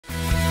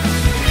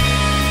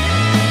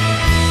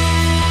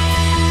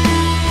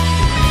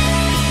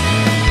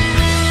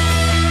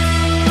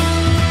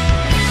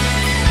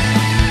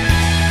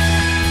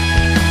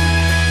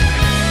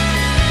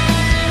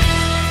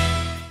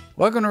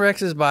Welcome to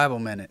Rex's Bible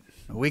Minute,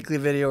 a weekly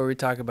video where we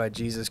talk about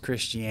Jesus,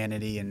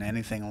 Christianity, and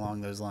anything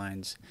along those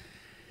lines.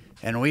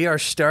 And we are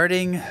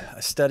starting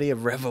a study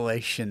of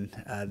Revelation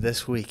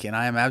this week, and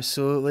I am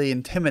absolutely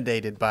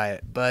intimidated by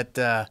it. But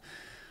I'm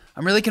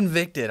really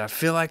convicted. I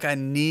feel like I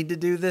need to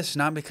do this,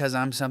 not because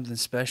I'm something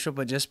special,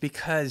 but just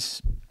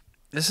because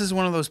this is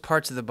one of those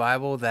parts of the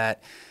Bible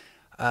that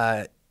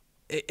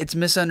it's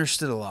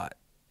misunderstood a lot.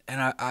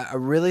 And I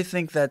really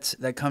think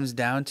that comes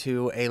down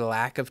to a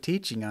lack of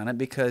teaching on it,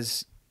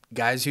 because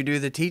guys who do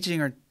the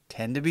teaching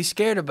tend to be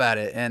scared about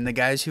it, and the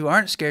guys who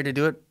aren't scared to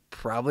do it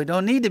probably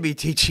don't need to be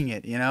teaching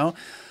it.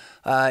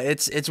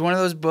 It's one of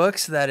those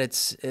books that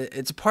it's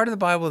a part of the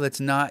Bible that's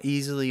not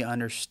easily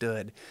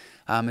understood.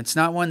 It's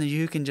not one that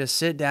you can just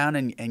sit down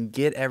and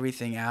get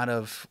everything out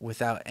of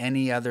without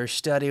any other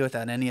study,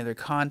 without any other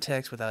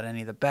context, without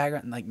any of the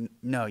background.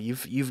 No,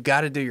 you've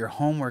got to do your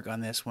homework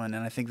on this one,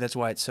 and I think that's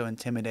why it's so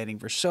intimidating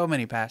for so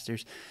many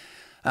pastors.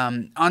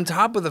 On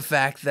top of the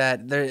fact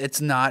that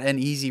it's not an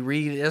easy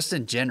read just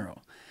in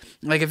general.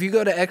 Like if you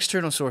go to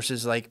external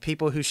sources like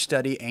people who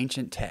study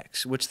ancient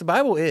texts, which the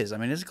Bible is,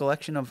 it's a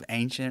collection of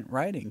ancient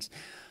writings.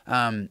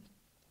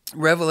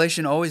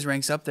 Revelation always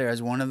ranks up there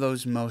as one of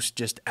those most,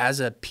 just as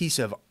a piece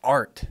of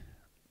art,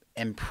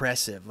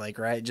 impressive,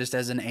 right? Just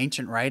as an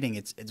ancient writing,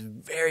 it's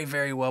very,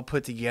 very well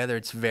put together.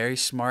 It's very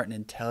smart and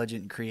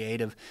intelligent and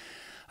creative.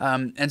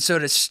 And so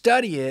to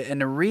study it and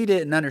to read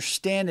it and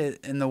understand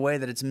it in the way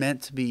that it's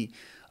meant to be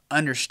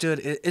understood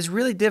is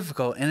really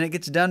difficult, and it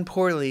gets done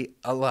poorly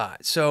a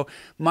lot. So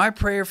my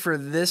prayer for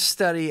this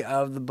study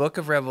of the book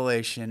of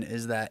Revelation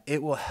is that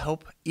it will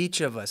help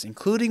each of us,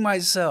 including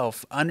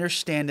myself,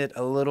 understand it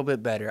a little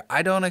bit better.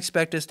 I don't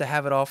expect us to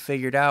have it all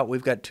figured out.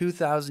 We've got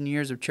 2,000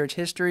 years of church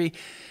history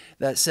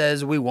that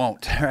says we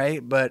won't,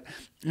 right? But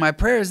my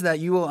prayer is that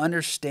you will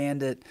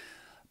understand it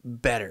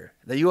better,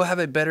 that you will have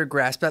a better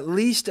grasp, at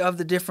least of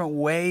the different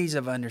ways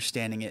of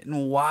understanding it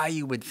and why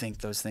you would think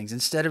those things,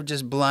 instead of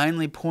just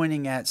blindly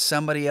pointing at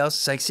somebody else.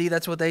 It's like, see,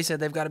 that's what they said,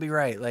 they've got to be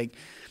right. Like,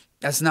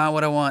 that's not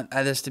what I want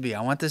this to be.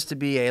 I want this to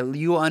be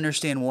you will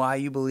understand why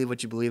you believe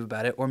what you believe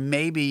about it, or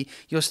maybe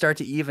you'll start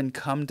to even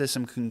come to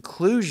some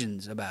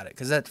conclusions about it.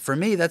 Because for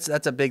me, that's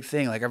a big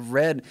thing. Like, I've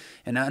read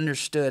and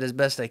understood as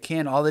best I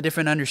can all the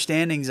different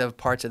understandings of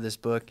parts of this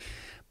book,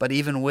 but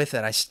even with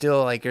it, I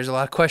still, there's a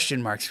lot of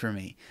question marks for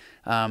me.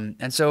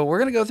 And so we're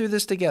going to go through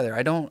this together.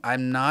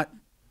 I'm not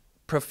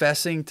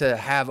professing to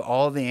have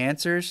all the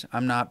answers.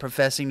 I'm not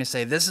professing to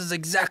say this is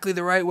exactly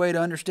the right way to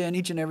understand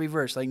each and every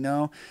verse.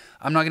 No,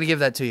 I'm not going to give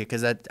that to you,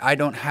 because I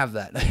don't have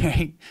that.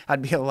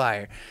 I'd be a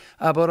liar.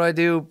 But what I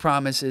do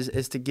promise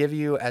is to give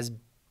you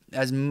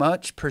as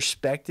much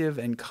perspective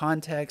and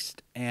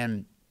context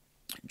and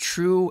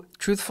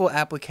truthful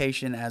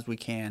application as we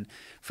can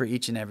for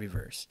each and every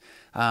verse.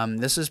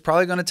 This is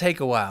probably going to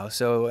take a while,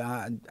 so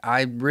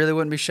I really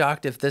wouldn't be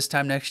shocked if this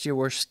time next year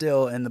we're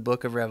still in the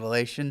book of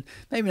Revelation.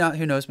 Maybe not,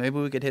 who knows, maybe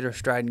we could hit our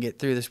stride and get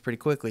through this pretty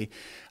quickly.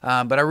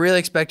 But I really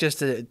expect us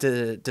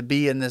to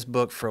be in this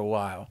book for a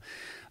while.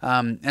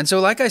 And so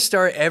like I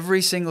start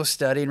every single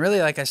study, and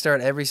really like I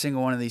start every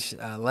single one of these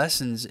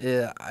lessons,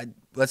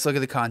 let's look at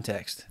the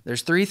context.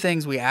 There's three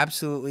things we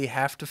absolutely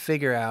have to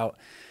figure out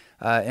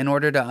in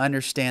order to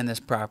understand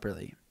this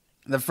properly.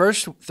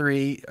 Those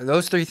three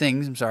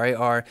things,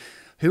 are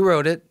who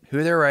wrote it,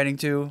 who they're writing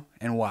to,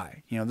 and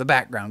why. The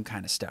background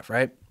kind of stuff,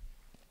 right?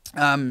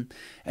 And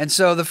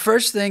so the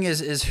first thing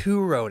is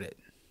who wrote it.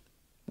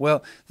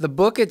 Well, the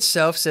book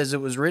itself says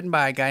it was written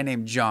by a guy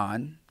named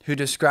John, who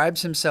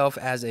describes himself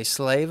as a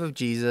slave of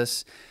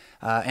Jesus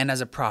and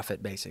as a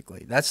prophet,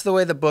 basically. That's the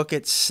way the book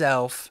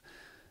itself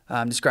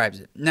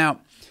describes it.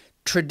 Now,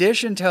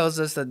 tradition tells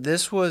us that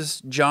this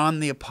was John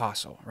the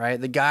Apostle, right?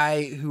 The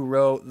guy who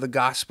wrote the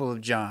Gospel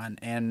of John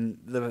and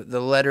the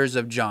letters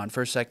of John,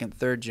 1st, 2nd,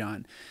 3rd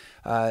John.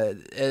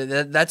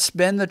 That's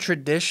been the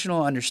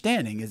traditional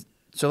understanding.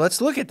 So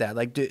let's look at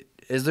that.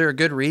 Is there a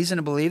good reason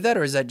to believe that,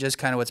 or is that just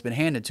kind of what's been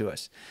handed to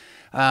us?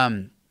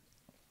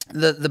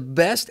 The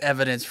best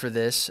evidence for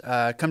this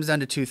comes down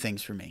to two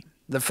things for me.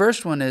 The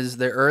first one is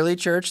the early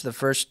church, the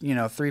first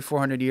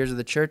 300-400 years of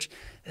the church.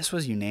 This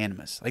was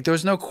unanimous. There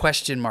was no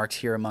question marks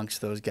here amongst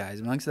those guys.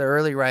 Amongst the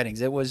early writings,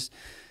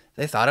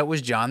 they thought it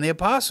was John the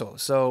Apostle.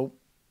 So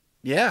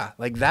yeah,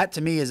 that to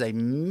me is a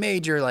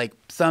major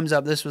thumbs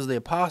up. This was the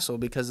apostle,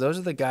 because those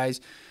are the guys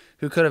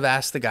who could have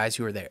asked the guys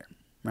who were there,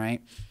 right?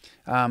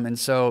 And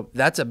so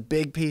that's a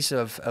big piece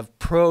of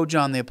pro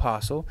John the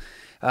Apostle.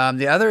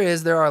 The other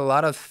is there are a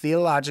lot of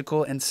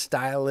theological and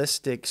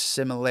stylistic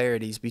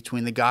similarities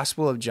between the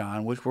Gospel of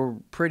John, which we're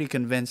pretty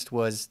convinced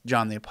was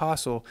John the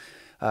Apostle,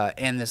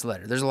 and this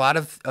letter. There's a lot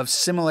of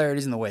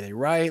similarities in the way they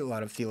write, a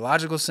lot of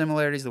theological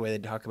similarities, the way they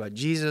talk about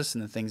Jesus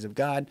and the things of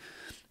God.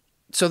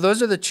 So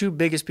those are the two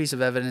biggest pieces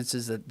of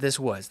evidences that this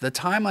was. The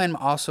timeline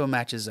also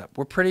matches up.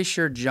 We're pretty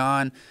sure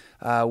John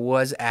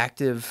was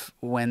active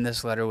when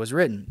this letter was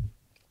written.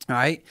 All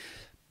right?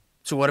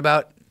 So what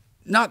about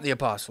not the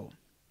apostle?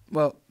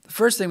 Well,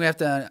 first thing we have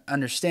to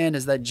understand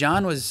is that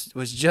John was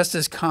just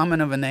as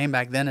common of a name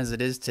back then as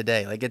it is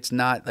today. Like, it's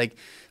not like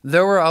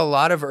there were a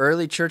lot of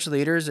early church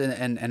leaders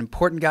and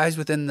important guys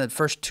within the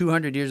first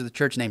 200 years of the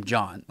church named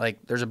John. Like,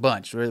 there's a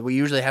bunch. We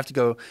usually have to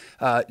go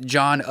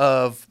John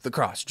of the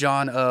Cross,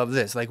 John of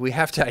this. Like, we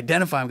have to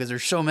identify them because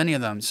there's so many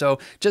of them. So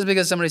just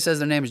because somebody says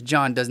their name is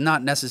John does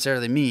not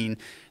necessarily mean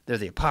they're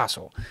the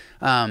apostle.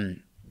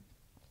 And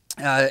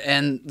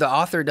the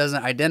author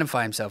doesn't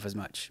identify himself as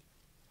much.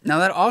 Now,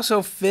 that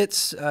also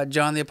fits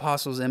John the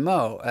Apostle's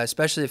MO,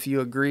 especially if you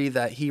agree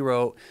that he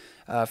wrote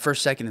 1st,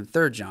 2nd, and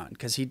 3rd John,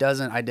 because he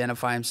doesn't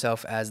identify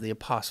himself as the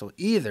apostle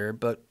either,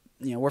 but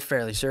we're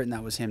fairly certain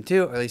that was him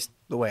too, or at least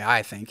the way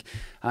I think.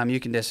 You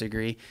can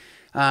disagree.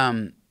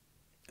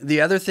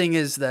 The other thing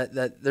is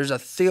that there's a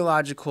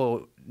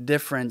theological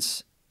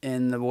difference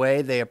in the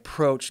way they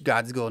approach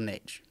God's golden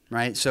age,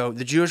 right? So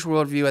the Jewish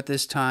worldview at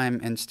this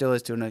time, and still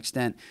is to an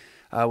extent,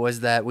 was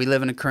that we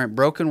live in a current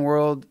broken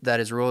world that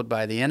is ruled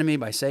by the enemy,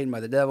 by Satan,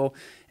 by the devil,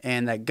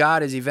 and that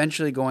God is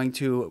eventually going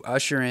to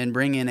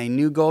bring in a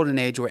new golden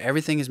age where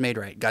everything is made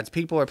right. God's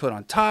people are put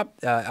on top.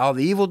 All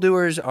the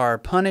evildoers are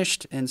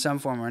punished in some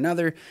form or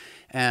another,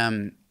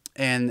 and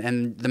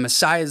the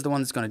Messiah is the one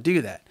that's going to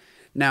do that.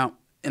 Now,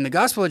 in the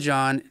Gospel of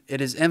John,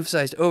 it is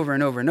emphasized over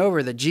and over and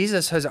over that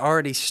Jesus has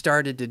already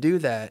started to do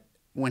that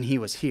when he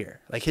was here.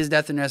 Like, his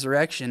death and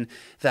resurrection,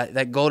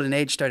 that golden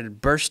age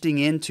started bursting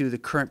into the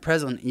current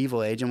present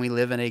evil age, and we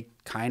live in a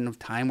kind of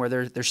time where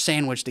they're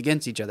sandwiched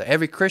against each other.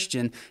 Every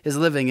Christian is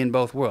living in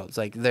both worlds.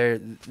 Like,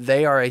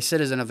 they are a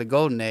citizen of the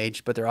golden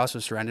age, but they're also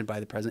surrounded by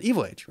the present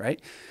evil age,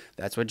 right?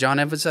 That's what John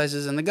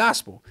emphasizes in the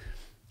gospel.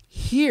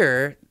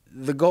 Here,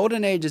 the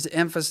golden age is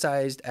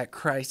emphasized at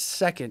Christ's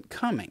second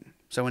coming,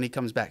 so when he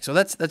comes back. So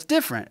that's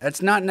different.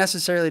 That's not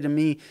necessarily, to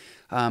me,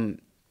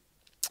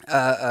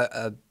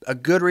 a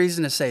good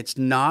reason to say it's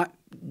not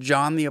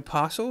John the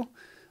Apostle,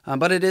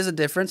 but it is a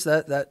difference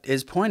that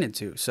is pointed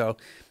to. So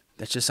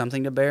that's just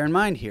something to bear in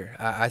mind here.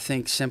 I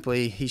think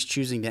simply he's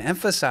choosing to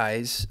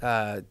emphasize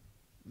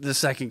the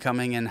second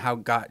coming and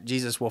how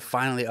Jesus will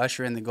finally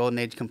usher in the golden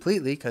age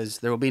completely, because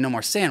there will be no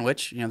more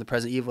sandwich. The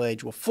present evil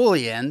age will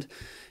fully end,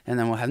 and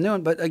then we'll have new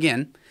one. But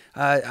again,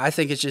 I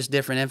think it's just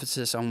different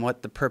emphasis on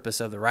what the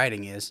purpose of the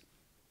writing is.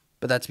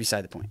 But that's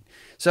beside the point.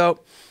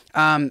 So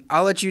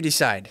I'll let you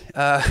decide.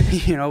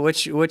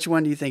 Which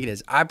one do you think it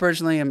is? I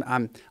personally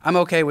I'm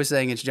okay with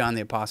saying it's John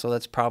the Apostle.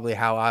 That's probably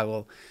how I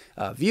will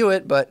view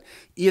it. But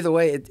either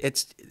way,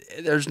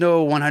 there's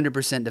no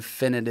 100%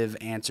 definitive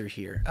answer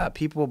here.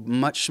 People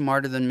much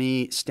smarter than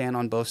me stand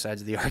on both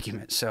sides of the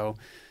argument. So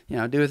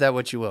do with that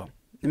what you will.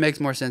 It makes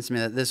more sense to me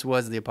that this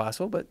was the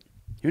apostle, but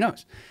who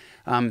knows?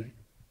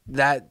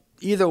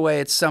 Either way,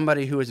 it's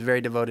somebody who is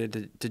very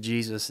devoted to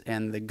Jesus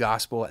and the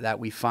gospel that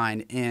we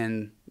find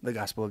in the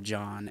Gospel of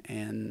John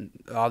and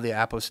all the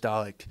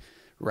apostolic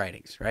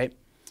writings, right?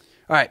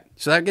 All right,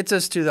 so that gets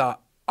us to the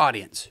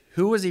audience.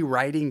 Who was he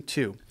writing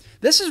to?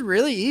 This is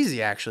really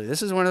easy, actually.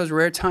 This is one of those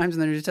rare times in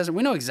the New Testament.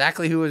 We know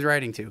exactly who he was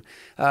writing to.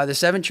 The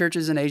 7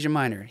 churches in Asia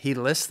Minor. He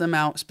lists them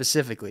out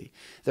specifically.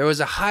 There was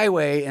a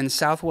highway in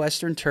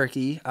southwestern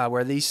Turkey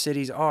where these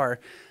cities are,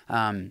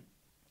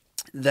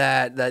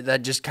 that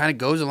just kind of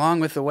goes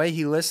along with the way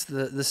he lists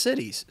the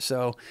cities.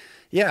 So,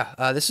 yeah,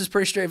 this is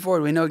pretty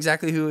straightforward. We know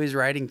exactly who he's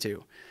writing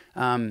to.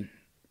 And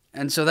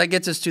so that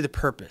gets us to the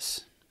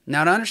purpose.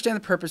 Now, to understand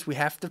the purpose, we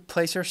have to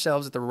place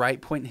ourselves at the right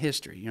point in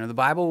history. The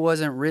Bible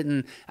wasn't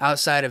written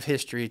outside of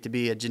history to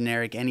be a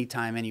generic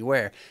anytime,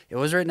 anywhere. It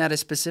was written at a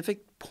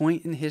specific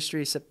point in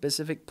history, a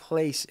specific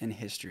place in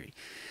history.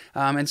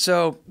 And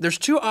so there's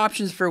 2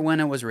 options for when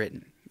it was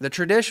written. The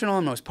traditional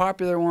and most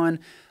popular one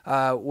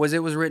was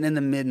written in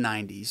the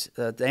mid-90s,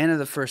 at the end of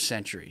the 1st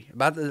century,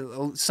 about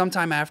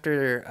sometime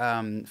after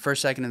 1st,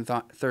 2nd, and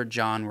 3rd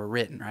John were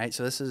written, right?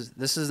 So this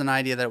is an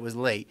idea that it was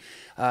late.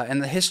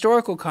 And the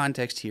historical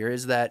context here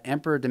is that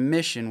Emperor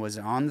Domitian was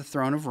on the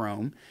throne of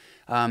Rome,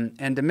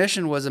 and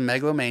Domitian was a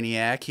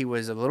megalomaniac. He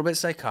was a little bit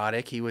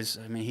psychotic. He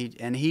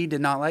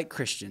did not like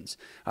Christians.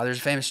 There's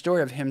a famous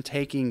story of him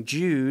taking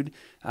Jude,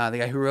 the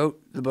guy who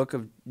wrote the book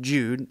of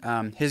Jude,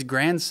 his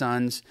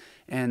grandsons,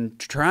 and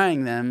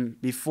trying them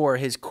before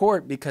his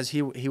court because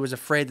he was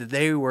afraid that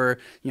they were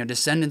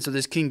descendants of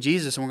this King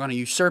Jesus and were going to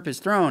usurp his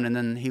throne. And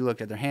then he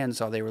looked at their hands,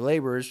 saw they were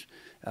laborers,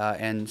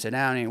 and said,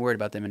 "I ain't worried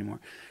about them anymore."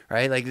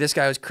 Right? Like, this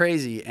guy was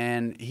crazy,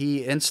 and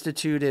he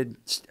instituted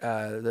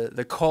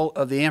the cult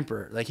of the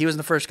emperor. Like, he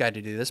wasn't the first guy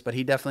to do this, but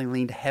he definitely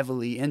leaned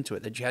heavily into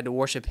it, that you had to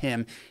worship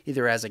him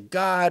either as a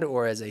god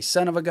or as a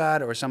son of a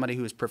god or somebody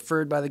who was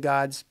preferred by the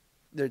gods.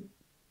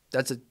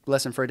 That's a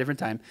lesson for a different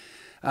time.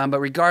 But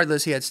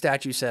regardless, he had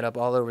statues set up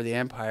all over the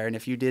empire, and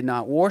if you did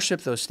not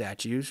worship those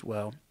statues,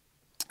 well,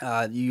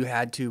 you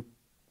had to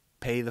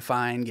pay the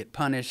fine, get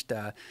punished,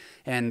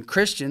 and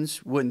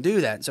Christians wouldn't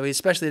do that. So he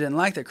especially didn't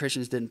like that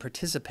Christians didn't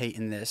participate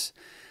in this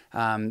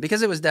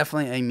because it was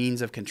definitely a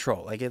means of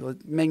control. Like,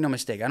 make no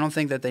mistake, I don't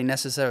think that they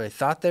necessarily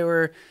thought they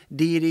were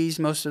deities,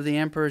 most of the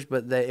emperors,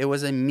 but it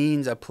was a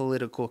means of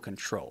political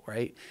control,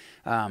 right?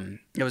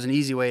 It was an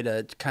easy way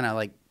to kind of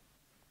like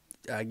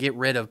get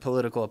rid of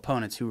political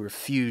opponents who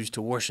refused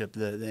to worship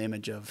the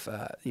image of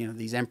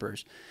these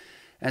emperors.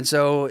 And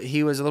so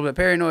he was a little bit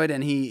paranoid,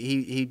 and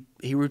he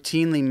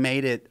routinely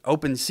made it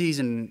open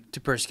season to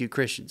persecute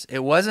Christians.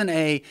 It wasn't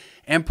a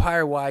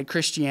empire-wide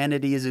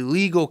Christianity is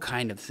illegal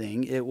kind of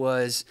thing. It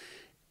was,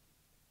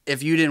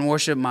 if you didn't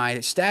worship my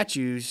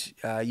statues,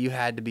 you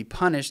had to be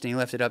punished, and he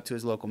left it up to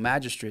his local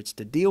magistrates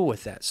to deal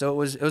with that. So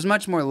it was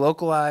much more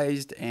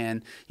localized,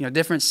 and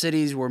different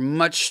cities were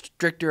much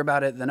stricter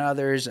about it than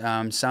others.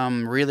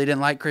 Some really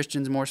didn't like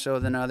Christians more so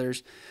than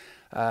others,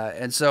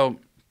 and so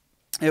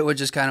it was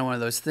just kind of one of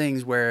those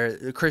things where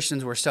the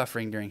Christians were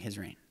suffering during his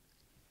reign.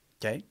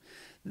 Okay,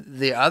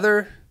 the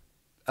other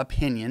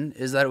opinion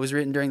is that it was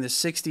written during the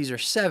 60s or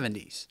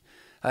 70s.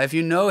 If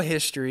you know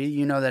history,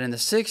 you know that in the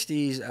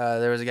 60s,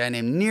 there was a guy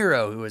named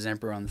Nero who was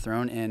emperor on the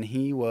throne, and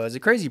he was a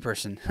crazy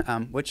person,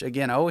 which,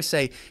 again, I always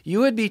say you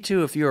would be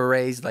too if you were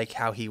raised like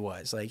how he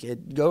was.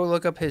 Go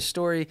look up his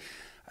story.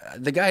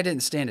 The guy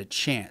didn't stand a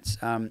chance.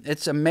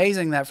 It's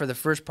amazing that for the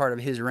first part of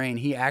his reign,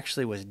 he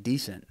actually was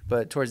decent,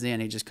 but towards the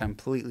end, he just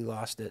completely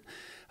lost it.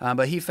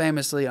 But he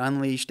famously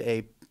unleashed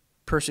a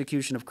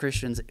persecution of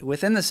Christians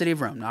within the city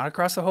of Rome, not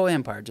across the whole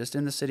empire, just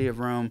in the city of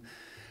Rome,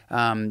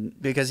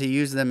 because he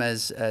used them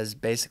as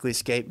basically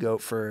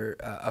scapegoat for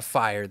a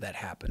fire that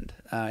happened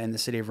in the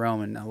city of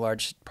Rome, and a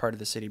large part of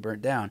the city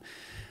burnt down.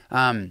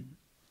 And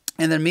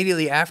then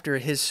immediately after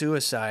his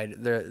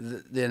suicide,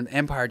 the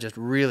empire just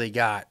really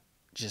got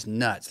just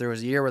nuts. There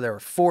was a year where there were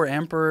 4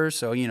 emperors,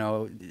 so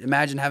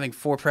imagine having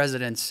 4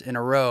 presidents in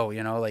a row.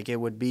 It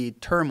would be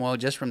turmoil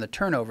just from the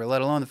turnover,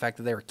 let alone the fact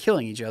that they were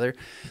killing each other.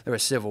 There were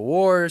civil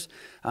wars.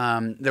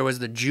 There was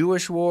the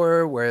Jewish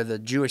war where the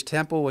Jewish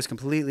temple was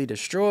completely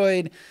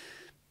destroyed.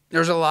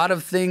 There's a lot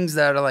of things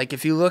that are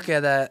if you look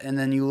at that and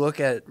then you look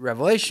at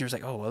Revelation, you're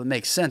like, oh, well, it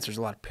makes sense. There's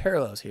a lot of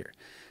parallels here.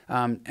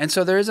 And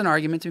so there is an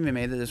argument to be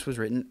made that this was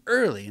written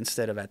early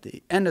instead of at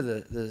the end of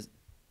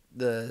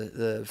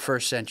the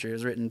first century. It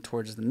was written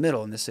towards the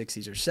middle in the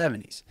 60s or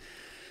 70s.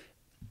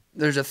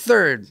 There's a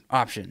third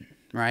option,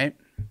 right?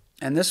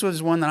 And this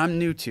was one that I'm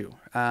new to,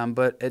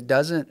 but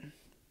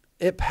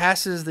it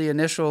passes the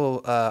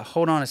initial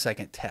hold on a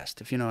second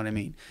test, if you know what I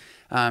mean.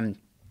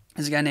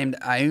 There's a guy named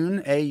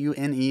Aune,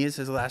 A-U-N-E is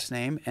his last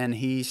name, and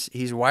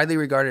he's widely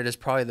regarded as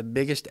probably the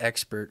biggest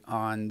expert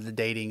on the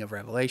dating of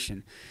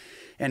Revelation.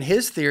 And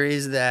his theory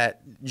is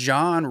that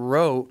John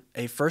wrote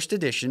a first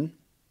edition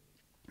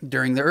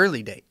during the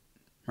early date,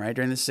 right,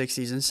 during the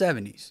 60s and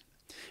 70s.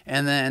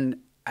 And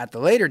then at the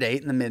later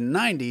date, in the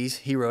mid-90s,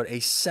 he wrote a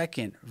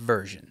second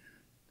version.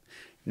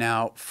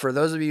 Now, for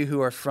those of you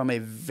who are from a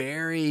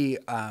very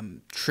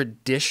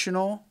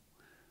traditional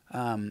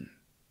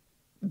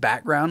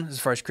background as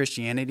far as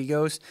Christianity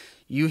goes,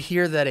 you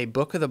hear that a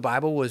book of the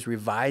Bible was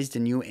revised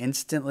and you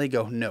instantly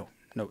go, no,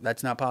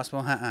 that's not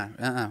possible.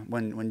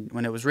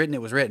 When it was written,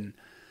 it was written.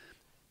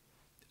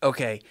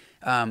 Okay,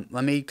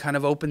 let me kind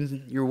of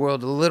open your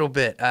world a little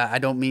bit. I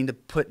don't mean to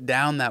put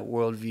down that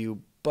worldview,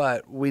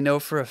 but we know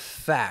for a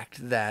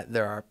fact that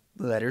there are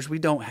letters we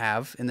don't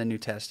have in the New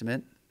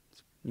Testament.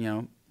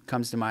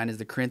 Comes to mind is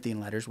the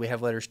Corinthian letters. We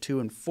have letters 2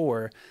 and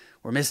 4.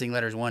 We're missing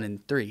letters 1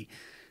 and 3.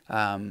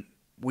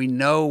 We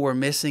know we're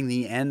missing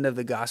the end of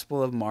the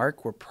Gospel of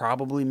Mark. We're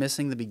probably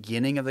missing the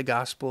beginning of the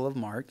Gospel of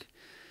Mark.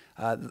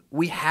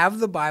 We have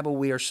the Bible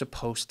we are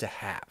supposed to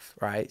have,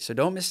 right? So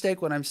don't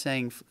mistake what I'm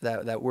saying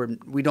that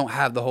we don't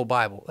have the whole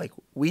Bible.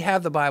 We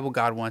have the Bible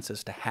God wants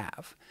us to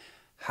have.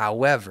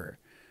 However,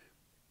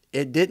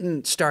 it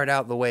didn't start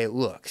out the way it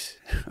looks,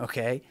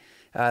 okay?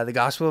 The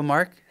Gospel of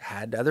Mark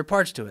had other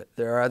parts to it.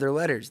 There are other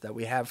letters that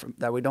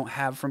we don't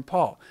have from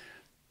Paul.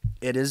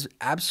 It is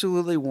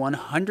absolutely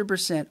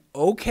 100%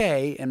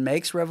 okay and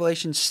makes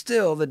Revelation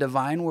still the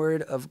divine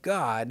word of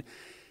God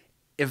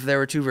if there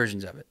were 2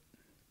 versions of it.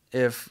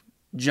 If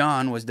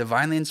John was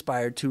divinely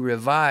inspired to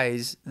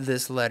revise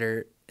this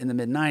letter in the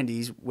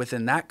mid-90s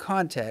within that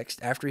context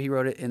after he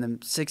wrote it in the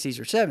 60s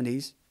or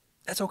 70s,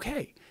 that's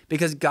okay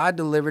because God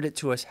delivered it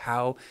to us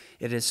how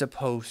it is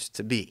supposed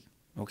to be,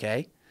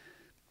 okay?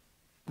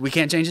 We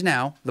can't change it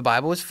now. The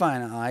Bible is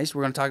finalized.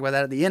 We're going to talk about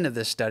that at the end of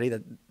this study.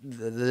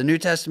 The New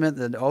Testament,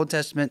 the Old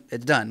Testament,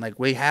 it's done.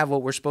 We have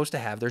what we're supposed to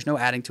have. There's no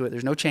adding to it.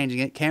 There's no changing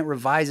it. Can't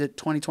revise it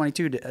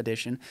 2022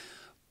 edition.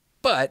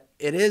 But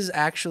it is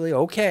actually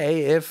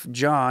okay if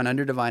John,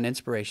 under divine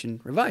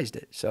inspiration, revised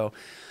it. So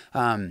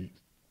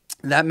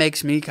that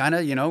makes me kind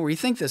of,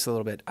 rethink this a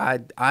little bit.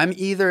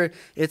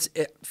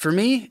 For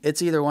me,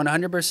 it's either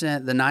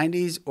 100% the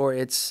 90s or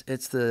it's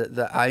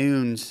the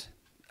Aune's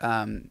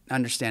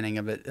understanding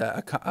of it,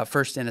 a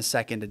first and a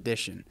second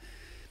edition.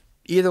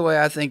 Either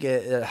way, I think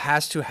it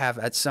has to have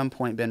at some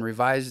point been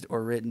revised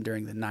or written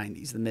during the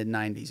 90s, the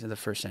mid-90s of the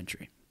first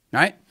century. All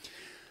right?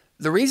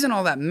 The reason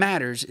all that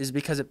matters is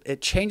because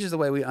it changes the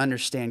way we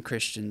understand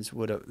Christians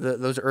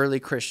those early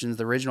Christians,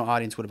 the original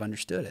audience would have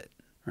understood it,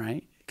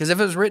 right? Because if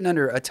it was written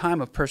under a time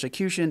of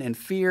persecution and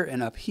fear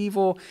and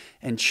upheaval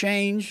and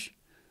change,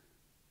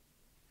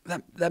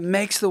 that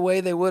makes the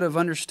way they would have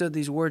understood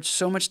these words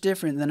so much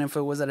different than if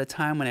it was at a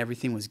time when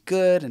everything was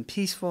good and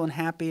peaceful and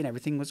happy and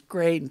everything was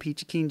great and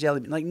peachy keen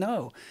jelly bean. Like,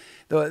 no.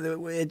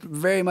 It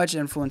very much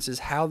influences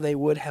how they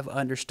would have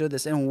understood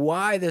this and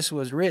why this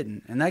was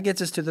written. And that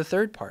gets us to the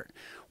third part.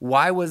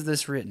 Why was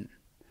this written?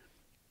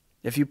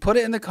 If you put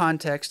it in the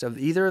context of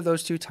either of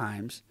those two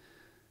times,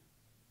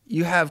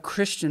 you have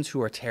Christians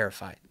who are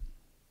terrified.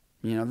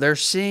 They're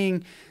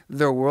seeing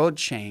their world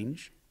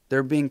change.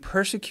 They're being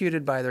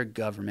persecuted by their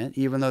government,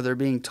 even though they're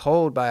being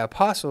told by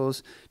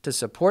apostles to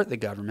support the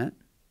government.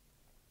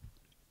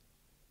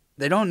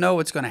 They don't know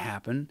what's going to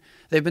happen.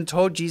 They've been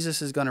told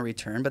Jesus is going to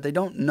return, but they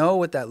don't know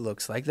what that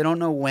looks like. They don't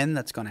know when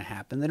that's going to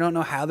happen. They don't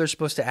know how they're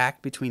supposed to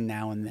act between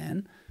now and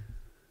then.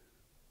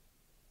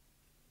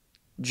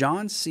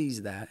 John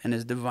sees that and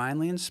is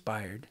divinely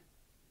inspired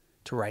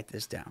to write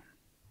this down.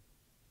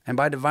 And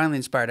by divinely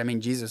inspired, I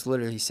mean Jesus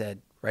literally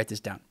said, write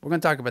this down. We're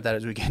going to talk about that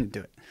as we get into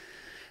it.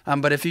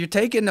 But if you're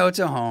taking notes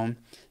at home,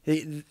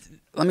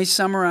 let me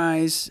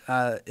summarize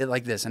it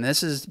like this. And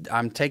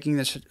I'm taking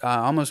this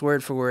almost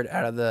word for word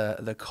out of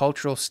the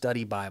Cultural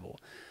Study Bible.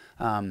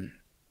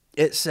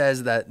 It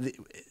says that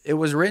it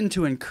was written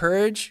to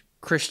encourage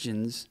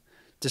Christians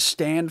to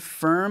stand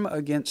firm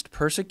against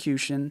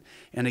persecution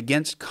and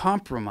against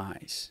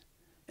compromise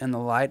in the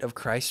light of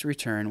Christ's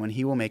return when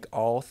he will make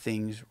all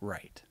things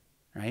right.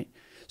 Right?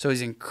 So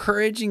he's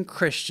encouraging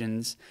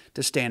Christians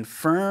to stand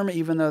firm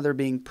even though they're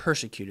being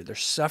persecuted. They're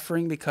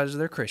suffering because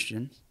they're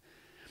Christians,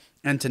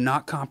 and to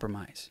not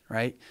compromise,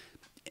 right?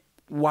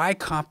 Why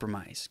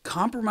compromise?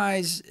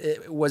 Compromise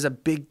was a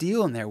big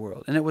deal in their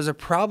world, and it was a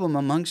problem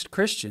amongst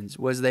Christians.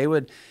 Was they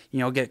would,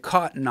 get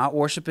caught not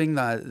worshiping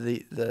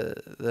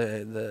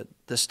the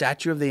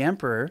statue of the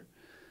emperor,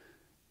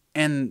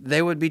 and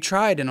they would be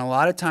tried. And a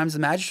lot of times the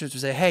magistrates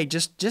would say, "Hey,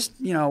 just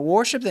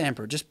worship the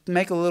emperor. Just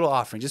make a little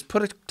offering. Just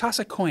toss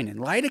a coin in,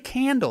 light a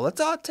candle. That's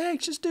all it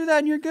takes. Just do that,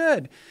 and you're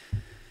good."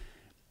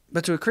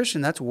 But to a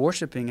Christian, that's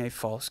worshiping a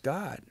false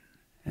god.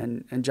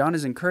 And John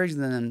is encouraging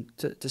them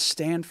to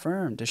stand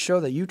firm, to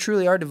show that you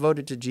truly are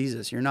devoted to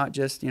Jesus. You're not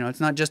just, it's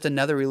not just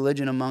another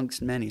religion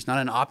amongst many. It's not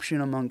an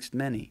option amongst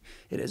many.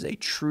 It is a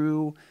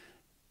true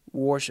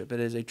worship. It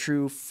is a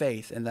true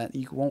faith, and that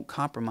you won't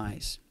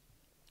compromise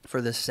for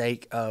the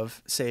sake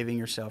of saving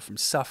yourself from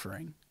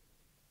suffering.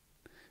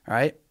 All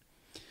right?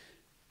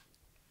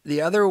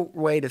 The other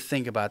way to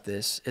think about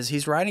this is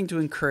he's writing to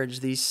encourage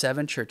these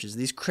 7 churches,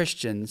 these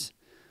Christians,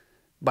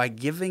 by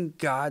giving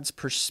God's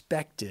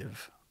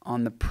perspective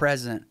on the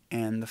present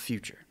and the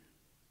future.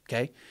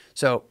 Okay?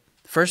 So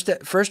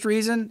first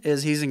reason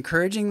is he's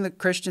encouraging the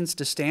Christians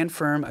to stand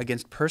firm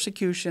against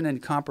persecution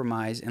and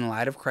compromise in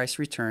light of Christ's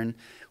return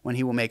when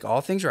he will make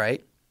all things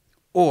right.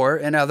 Or,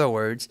 in other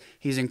words,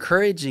 he's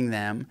encouraging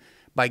them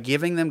by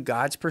giving them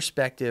God's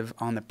perspective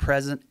on the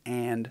present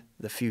and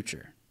the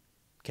future.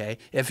 Okay?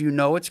 If you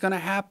know what's going to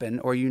happen,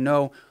 or you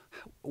know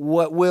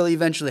what will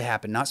eventually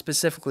happen, not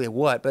specifically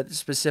what, but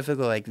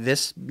specifically like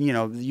this,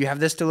 you have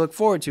this to look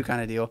forward to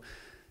kind of deal,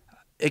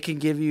 it can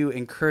give you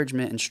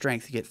encouragement and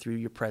strength to get through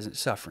your present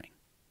suffering.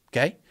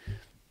 Okay?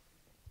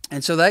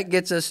 And so that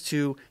gets us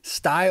to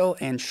style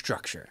and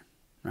structure,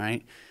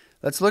 right?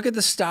 Let's look at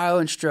the style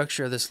and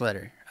structure of this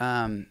letter.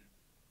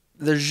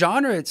 The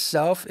genre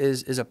itself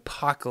is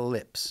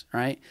apocalypse,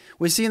 right?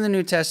 We see in the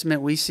New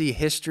Testament, we see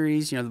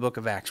histories, the book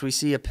of Acts. We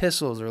see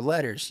epistles or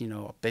letters,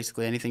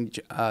 basically anything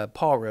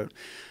Paul wrote.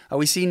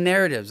 We see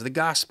narratives, the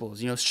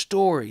Gospels,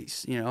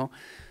 stories,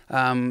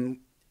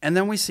 and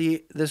then we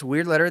see this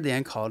weird letter at the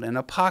end called an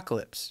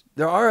apocalypse.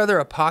 There are other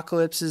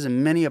apocalypses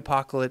and many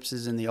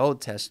apocalypses in the Old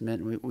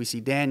Testament. We see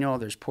Daniel,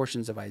 there's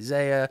portions of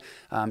Isaiah,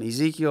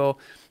 Ezekiel.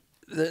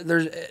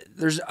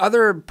 There's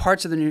other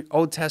parts of the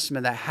Old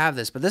Testament that have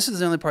this, but this is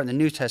the only part in the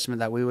New Testament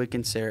that we would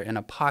consider an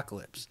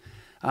apocalypse.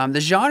 The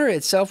genre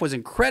itself was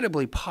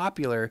incredibly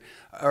popular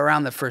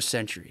around the first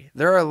century.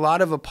 There are a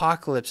lot of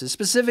apocalypses,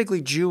 specifically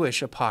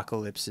Jewish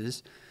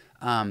apocalypses,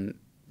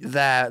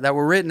 that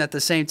were written at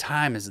the same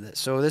time as this.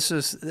 So this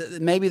is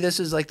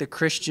like the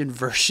Christian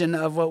version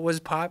of what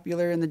was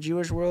popular in the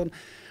Jewish world.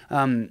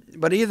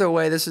 But either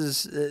way, this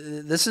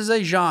is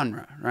a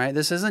genre, right?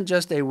 This isn't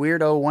just a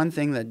weirdo one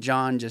thing that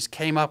John just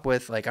came up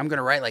with, like, I'm going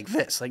to write like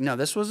this. Like, no,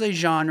 this was a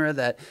genre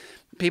that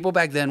people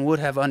back then would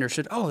have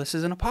understood. Oh, this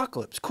is an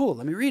apocalypse. Cool,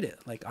 let me read it.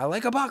 Like, I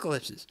like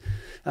apocalypses.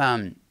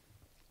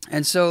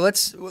 And so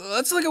let's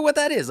look at what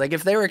that is. Like,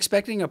 if they were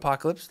expecting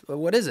apocalypse,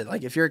 what is it?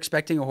 Like, if you're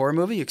expecting a horror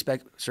movie, you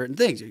expect certain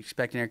things. You're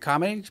expecting a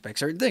comedy, you expect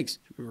certain things.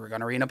 We're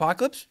going to read an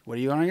apocalypse. What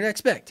are you going to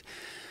expect?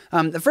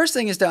 The first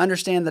thing is to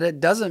understand that it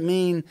doesn't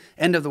mean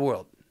end of the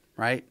world,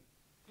 right?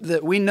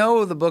 We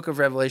know the book of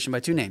Revelation by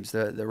 2 names,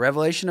 the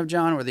Revelation of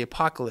John or the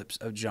Apocalypse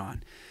of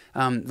John.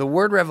 The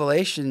word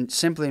revelation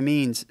simply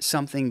means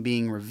something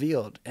being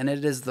revealed, and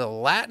it is the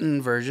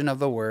Latin version of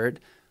the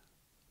word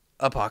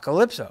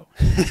apocalypso,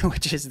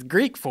 which is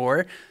Greek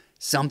for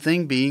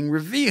something being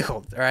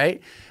revealed, all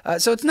right?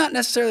 So it's not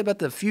necessarily about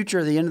the future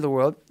or the end of the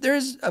world. There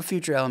is a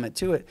future element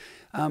to it,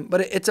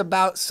 but it's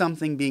about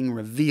something being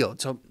revealed.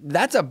 So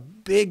that's a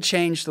big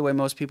change to the way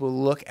most people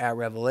look at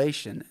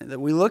Revelation. That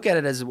we look at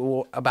it as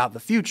about the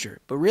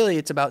future, but really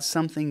it's about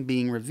something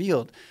being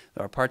revealed.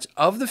 There are parts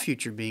of the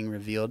future being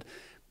revealed,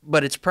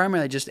 but it's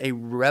primarily just a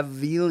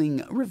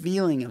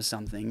revealing of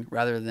something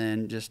rather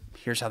than just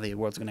here's how the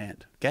world's going to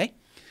end, okay?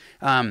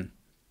 And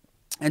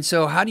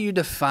so how do you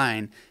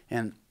define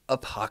an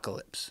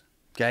apocalypse?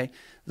 Okay,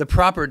 the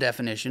proper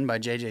definition by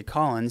J.J.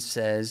 Collins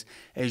says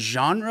a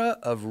genre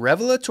of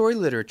revelatory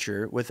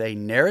literature with a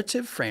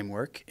narrative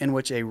framework in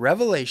which a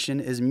revelation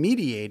is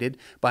mediated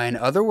by an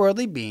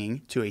otherworldly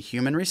being to a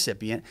human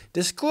recipient,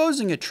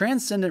 disclosing a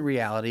transcendent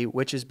reality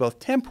which is both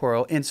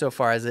temporal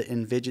insofar as it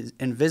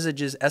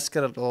envisages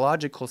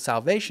eschatological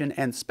salvation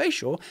and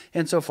spatial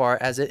insofar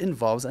as it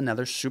involves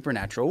another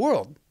supernatural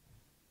world.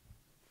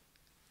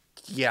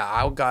 Yeah,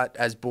 I got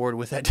as bored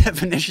with that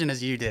definition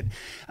as you did.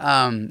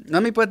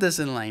 Let me put this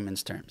in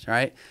layman's terms,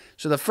 right?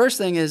 So the first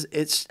thing is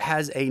it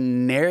has a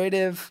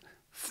narrative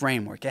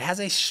framework. It has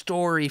a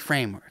story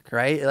framework,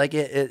 right? Like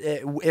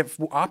it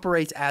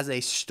operates as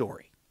a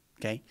story,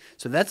 okay?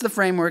 So that's the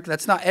framework.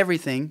 That's not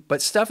everything,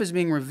 but stuff is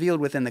being revealed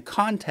within the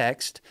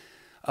context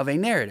of a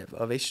narrative,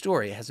 of a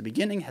story. It has a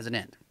beginning, has an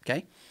end,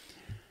 okay?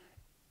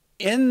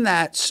 In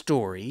that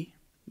story,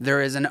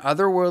 there is an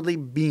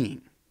otherworldly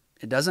being.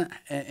 It doesn't,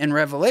 in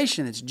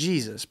Revelation, it's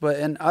Jesus, but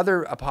in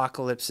other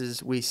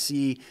apocalypses, we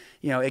see,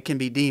 it can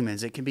be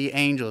demons, it can be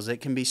angels, it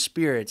can be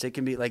spirits, it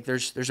can be like,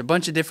 there's a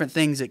bunch of different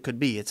things it could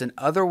be. It's an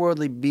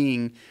otherworldly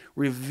being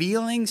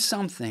revealing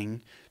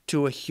something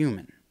to a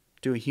human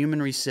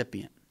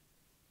recipient.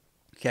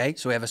 Okay,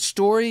 so we have a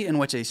story in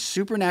which a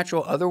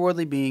supernatural,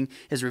 otherworldly being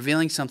is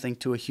revealing something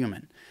to a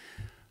human.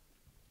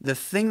 The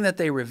thing that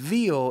they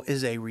reveal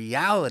is a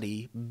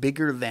reality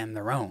bigger than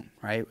their own,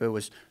 right? It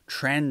was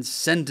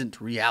transcendent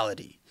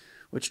reality,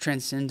 which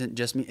transcendent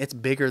just means it's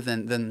bigger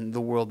than the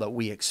world that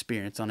we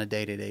experience on a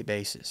day-to-day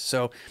basis.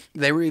 So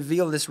they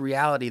reveal this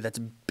reality that's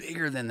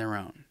bigger than their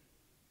own.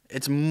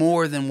 It's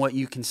more than what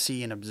you can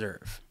see and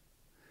observe.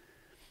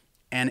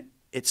 And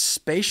it's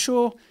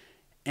spatial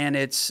and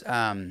it's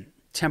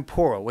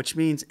temporal, which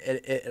means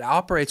it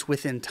operates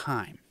within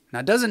time. Now,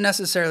 it doesn't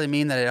necessarily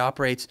mean that it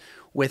operates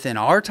within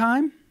our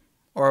time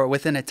or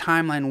within a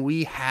timeline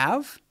we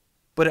have,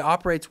 but it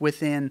operates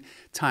within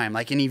time.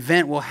 Like an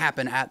event will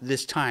happen at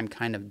this time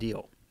kind of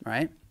deal,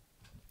 right?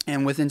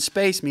 And within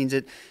space means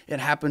it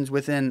happens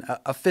within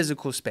a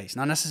physical space.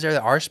 Not necessarily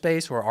our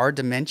space or our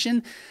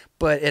dimension,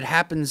 but it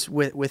happens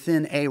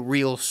within a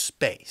real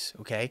space,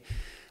 okay?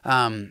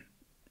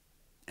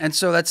 And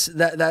so that's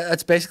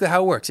basically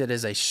how it works. It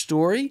is a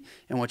story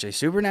in which a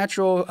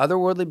supernatural,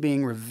 otherworldly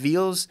being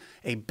reveals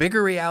a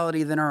bigger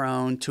reality than our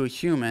own to a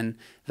human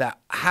that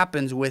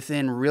happens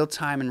within real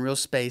time and real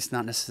space,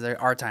 not necessarily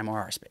our time or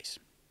our space.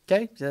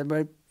 Okay? Is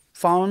everybody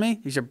following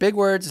me? These are big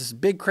words. This is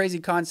big, crazy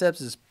concepts.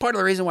 This is part of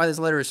the reason why this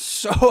letter is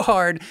so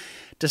hard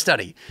to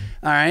study.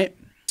 All right?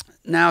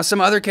 Now,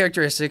 some other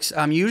characteristics.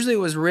 Usually it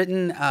was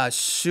written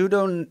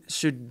pseudonymous.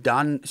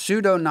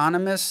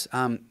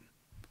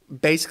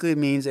 Basically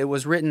means it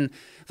was written,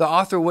 the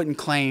author wouldn't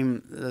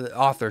claim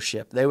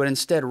authorship. They would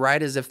instead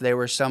write as if they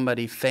were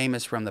somebody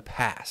famous from the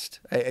past,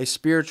 a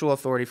spiritual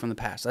authority from the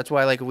past. That's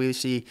why, like, we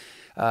see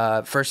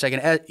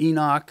 1st, 2nd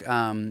Enoch,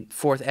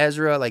 4th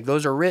Ezra, like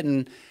those are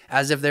written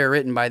as if they're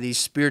written by these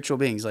spiritual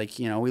beings. Like,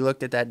 we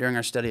looked at that during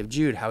our study of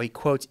Jude, how he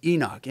quotes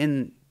Enoch.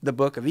 In the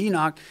book of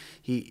Enoch,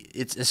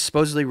 it's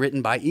supposedly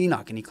written by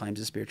Enoch, and he claims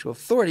a spiritual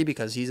authority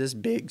because he's this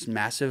big,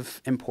 massive,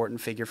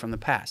 important figure from the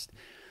past.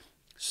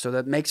 So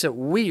that makes it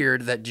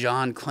weird that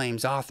John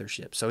claims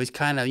authorship. So he's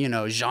kind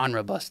of,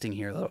 genre busting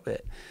here a little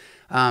bit.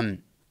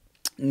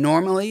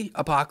 Normally,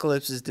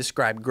 apocalypses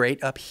describe great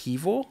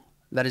upheaval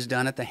that is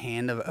done at the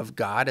hand of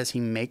God as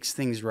he makes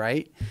things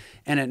right.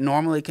 And it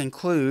normally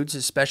concludes,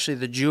 especially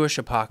the Jewish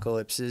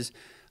apocalypses,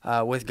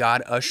 with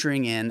God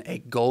ushering in a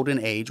golden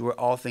age where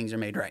all things are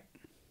made right.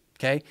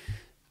 Okay?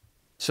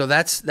 So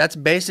that's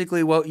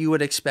basically what you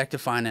would expect to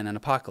find in an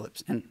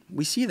apocalypse. And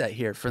we see that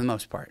here for the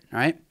most part, all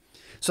right?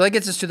 So that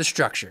gets us to the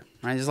structure,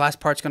 right? This last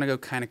part's going to go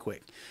kind of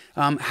quick.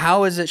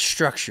 How is it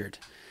structured?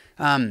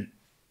 The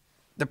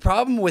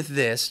problem with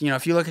this,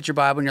 if you look at your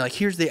Bible and you're like,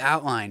 here's the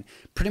outline,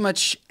 pretty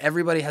much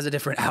everybody has a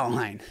different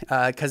outline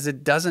because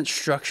it doesn't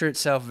structure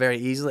itself very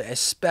easily,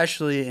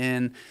 especially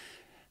in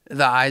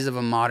the eyes of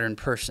a modern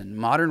person.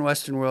 Modern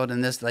Western world in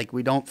this, like,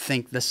 we don't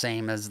think the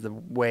same as the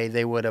way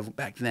they would have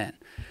back then.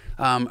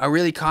 A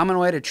really common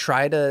way to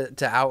try to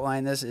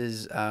outline this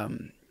is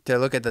to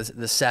look at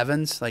the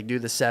sevens, like do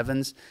the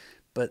sevens.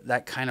 But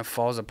that kind of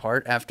falls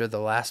apart after the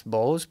last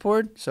bowl is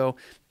poured. So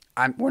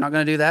we're not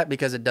going to do that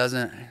because it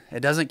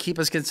doesn't keep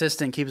us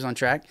consistent, keep us on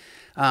track.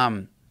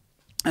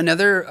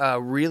 Another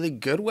really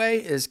good way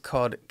is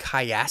called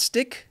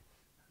chiastic.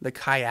 The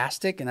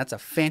chiastic, and that's a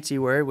fancy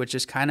word, which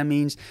just kind of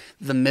means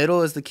the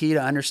middle is the key to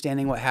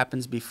understanding what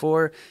happens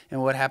before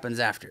and what happens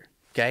after.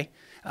 Okay,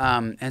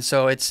 and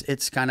so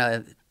it's kind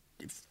of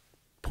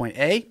point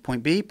A,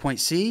 point B, point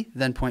C,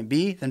 then point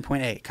B, then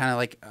point A. Kind of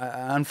like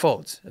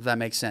unfolds, if that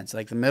makes sense.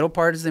 Like the middle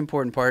part is the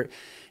important part,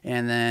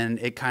 and then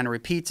it kind of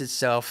repeats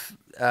itself.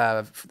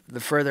 The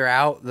further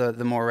out,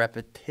 the more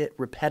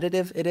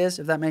repetitive it is,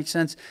 if that makes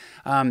sense.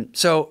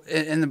 So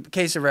in the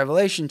case of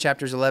Revelation,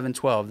 chapters 11,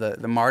 12,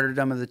 the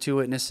martyrdom of the two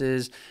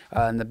witnesses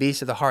and the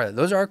beast of the harlot,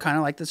 those are kind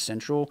of like the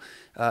central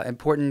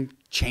important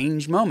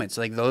change moments.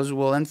 Like those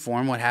will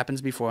inform what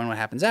happens before and what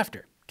happens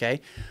after,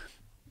 okay?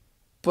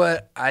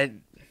 But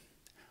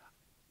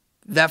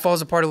that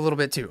falls apart a little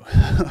bit too,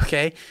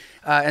 okay?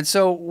 And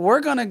so we're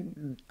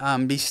going to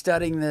be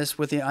studying this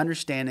with the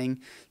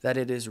understanding that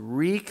it is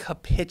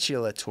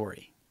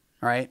recapitulatory,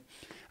 right?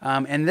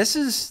 And this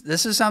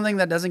is something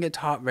that doesn't get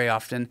taught very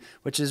often,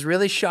 which is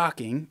really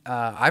shocking.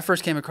 I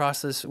first came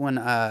across this when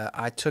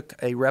I took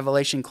a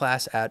Revelation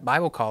class at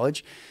Bible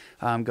College.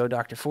 Go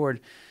Dr. Ford.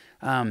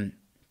 And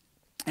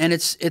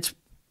it's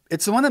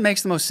the one that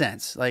makes the most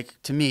sense, like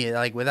to me,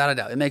 like without a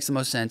doubt, it makes the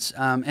most sense.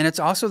 And it's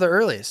also the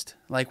earliest.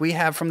 Like we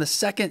have from the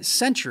 2nd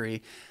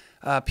century,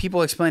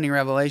 people explaining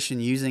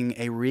Revelation using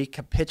a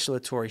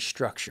recapitulatory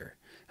structure.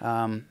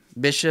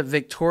 Bishop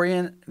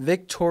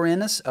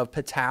Victorinus of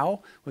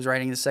Patau was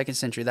writing in the 2nd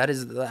century. That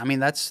is, I mean,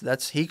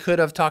 that's he could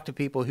have talked to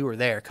people who were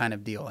there, kind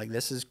of deal. Like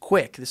this is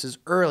quick, this is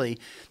early.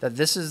 That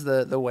this is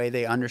the way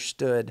they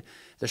understood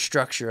the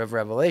structure of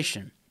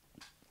Revelation.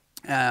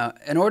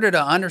 In order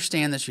to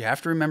understand this, you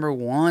have to remember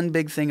one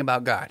big thing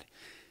about God.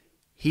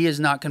 He is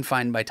not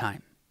confined by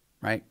time,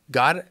 right?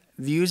 God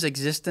views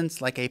existence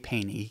like a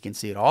painting. He can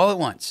see it all at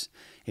once.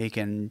 He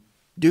can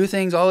do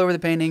things all over the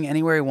painting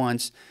anywhere he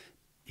wants.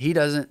 He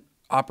doesn't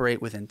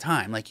operate within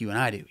time like you and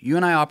I do. You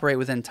and I operate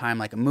within time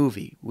like a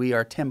movie. We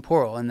are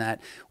temporal in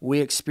that we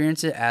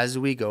experience it as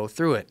we go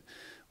through it.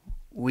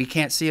 We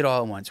can't see it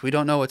all at once. We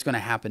don't know what's going to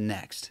happen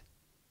next.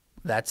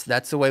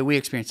 That's the way we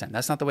experience time.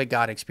 That's not the way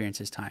God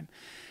experiences time.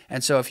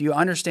 And so if you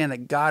understand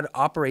that God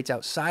operates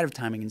outside of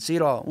time and can see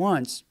it all at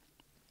once,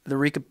 the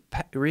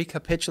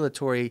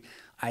recapitulatory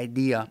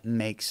idea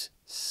makes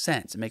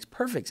sense. It makes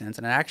perfect sense,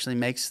 and it actually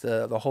makes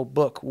the whole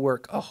book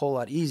work a whole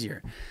lot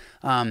easier.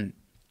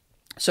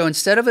 So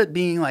instead of it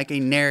being like a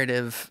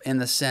narrative in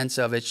the sense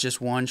of it's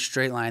just one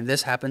straight line,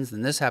 this happens,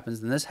 then this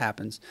happens, then this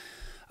happens,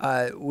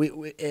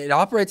 it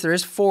operates, there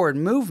is forward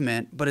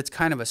movement, but it's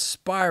kind of a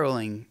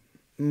spiraling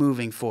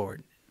moving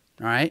forward.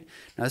 All right?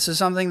 Now this is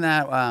something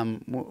that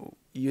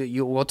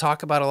we'll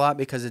talk about a lot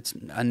because it's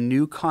a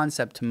new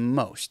concept to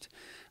most.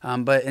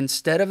 But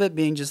instead of it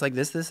being just like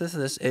this,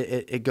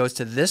 it goes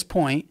to this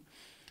point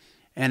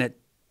and it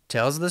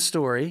tells the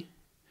story,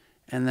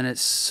 and then it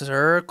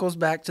circles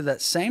back to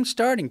that same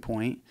starting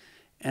point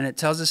and it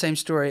tells the same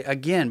story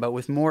again, but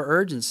with more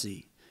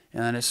urgency.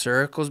 And then it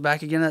circles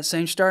back again to that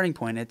same starting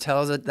point. It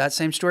tells that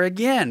same story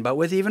again, but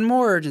with even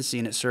more urgency,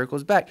 and it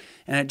circles back.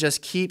 And it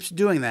just keeps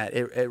doing that.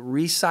 It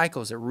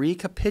recycles, it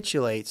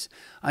recapitulates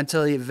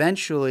until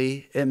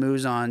eventually it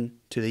moves on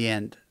to the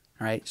end,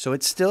 right? So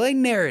it's still a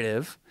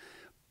narrative,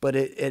 but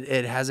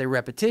it has a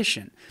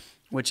repetition,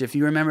 which if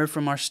you remember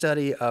from our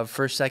study of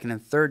 1st, 2nd,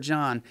 and 3rd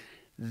John,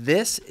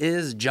 this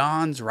is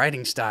John's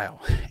writing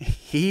style.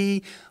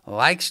 He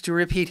likes to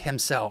repeat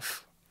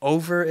himself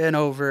over and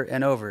over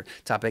and over.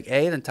 Topic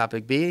A, then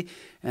topic B,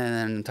 and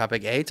then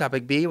topic A,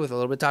 topic B with a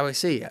little bit of topic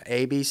C.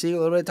 A, B, C, a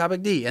little bit of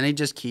topic D. And he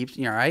just keeps,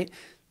 right?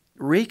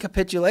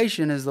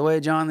 Recapitulation is the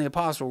way John the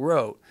Apostle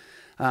wrote.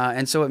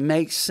 And so it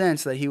makes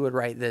sense that he would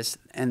write this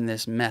in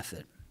this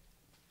method.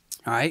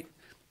 All right?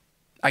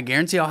 I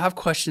guarantee I'll have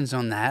questions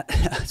on that.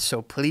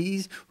 So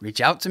please reach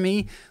out to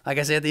me. Like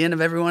I say at the end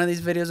of every one of these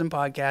videos and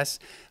podcasts,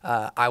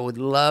 I would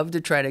love to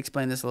try to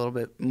explain this a little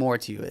bit more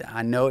to you.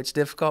 I know it's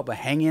difficult, but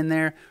hang in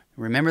there.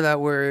 Remember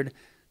that word.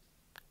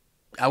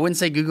 I wouldn't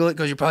say Google it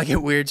because you probably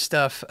get weird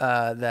stuff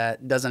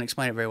that doesn't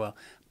explain it very well.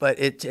 But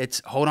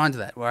it's hold on to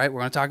that, all right?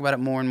 We're going to talk about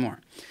it more and more,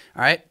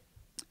 all right?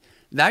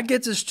 That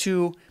gets us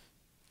to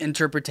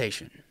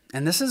interpretation.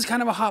 And this is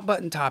kind of a hot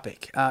button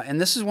topic. And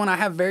this is one I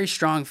have very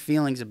strong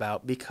feelings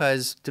about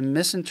because to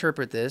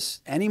misinterpret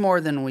this any more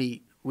than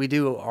we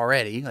do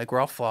already, like we're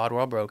all flawed, we're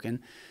all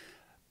broken,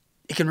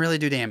 it can really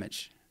do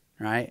damage,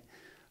 right?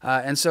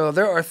 And so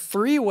there are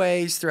 3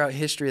 ways throughout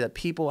history that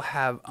people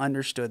have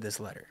understood this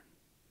letter.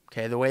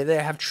 Okay, the way they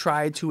have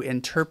tried to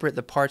interpret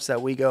the parts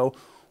that we go,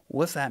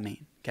 what's that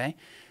mean? Okay,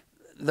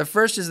 the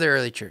first is the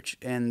early church,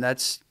 and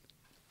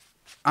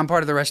I'm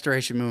part of the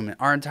Restoration movement.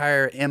 Our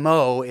entire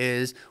MO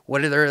is,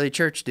 what did the early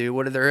church do?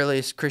 What did the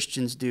earliest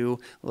Christians do?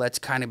 Let's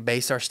kind of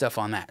base our stuff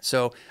on that.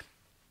 So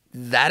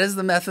that is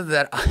the method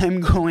that I'm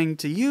going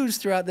to use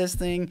throughout this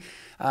thing.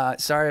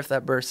 Sorry if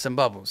that bursts some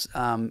bubbles.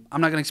 I'm not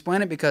going to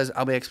explain it because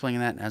I'll be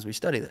explaining that as we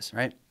study this,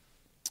 right?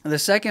 The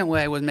second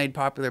way was made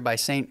popular by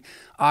St.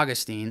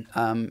 Augustine,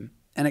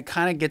 and it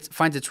kind of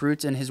finds its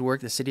roots in his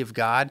work, The City of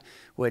God,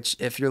 which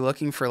if you're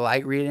looking for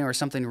light reading or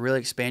something to really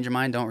expand your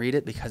mind, don't read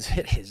it because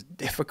it is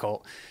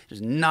difficult.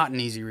 It's not an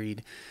easy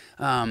read.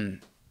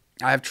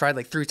 I've tried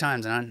like 3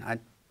 times, and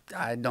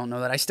I don't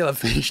know that I still have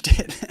finished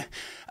it.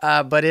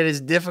 But it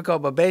is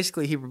difficult. But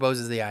basically, he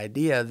proposes the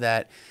idea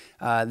that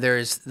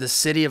There's the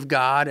city of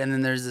God, and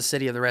then there's the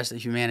city of the rest of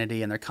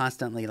humanity, and they're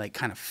constantly like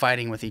kind of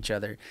fighting with each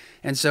other.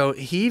 And so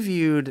he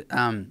viewed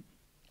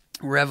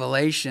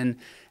Revelation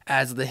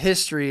as the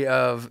history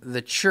of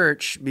the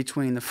church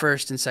between the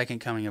first and second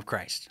coming of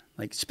Christ,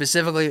 like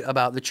specifically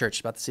about the church,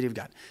 about the city of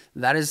God.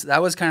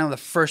 That was kind of the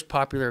first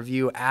popular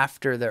view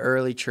after the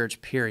early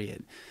church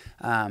period.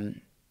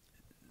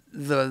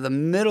 The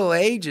Middle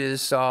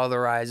Ages saw the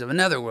rise of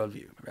another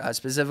worldview,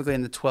 specifically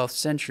in the 12th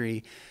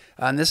century.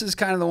 And this is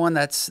kind of the one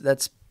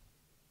that's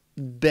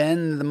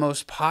been the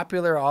most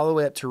popular all the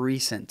way up to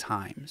recent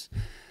times.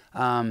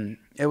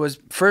 It was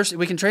first,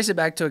 we can trace it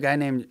back to a guy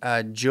named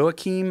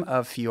Joachim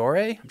of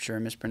Fiore. I'm sure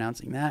I'm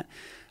mispronouncing that.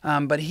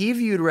 But he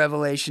viewed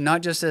Revelation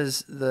not just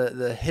as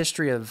the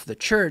history of the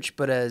church,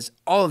 but as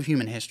all of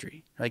human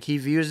history. Like he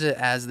views it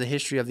as the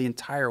history of the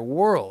entire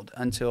world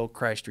until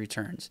Christ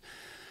returns.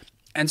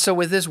 And so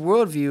with this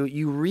worldview,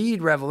 you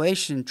read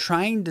Revelation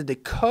trying to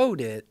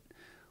decode it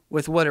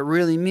with what it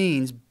really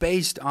means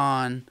based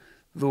on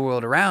the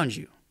world around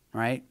you,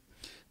 right?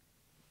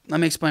 Let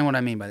me explain what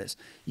I mean by this.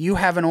 You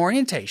have an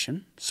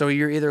orientation, so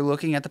you're either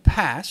looking at the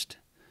past,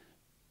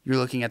 you're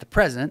looking at the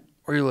present,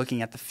 or you're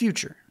looking at the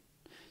future.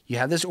 You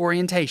have this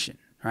orientation,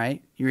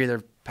 right? You're either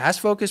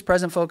past focused,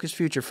 present focused,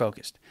 future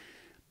focused.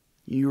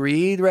 You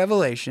read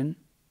Revelation,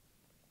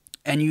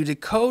 and you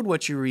decode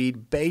what you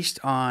read based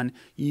on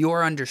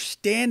your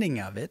understanding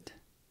of it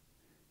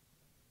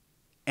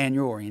and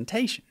your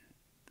orientation,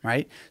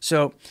 right?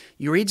 So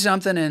you read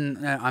something,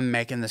 and I'm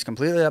making this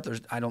completely up.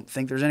 I don't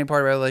think there's any part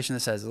of Revelation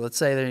that says it. Let's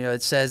say that,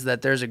 it says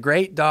that there's a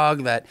great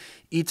dog that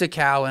eats a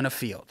cow in a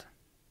field,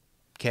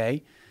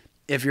 okay?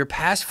 If you're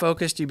past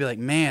focused, you'd be like,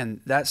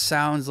 man, that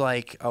sounds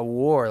like a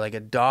war, like a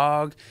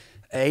dog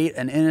ate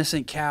an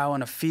innocent cow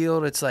in a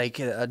field. It's like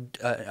a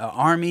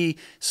army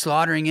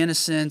slaughtering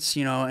innocents,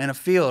 in a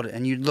field.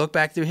 And you'd look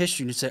back through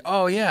history and you'd say,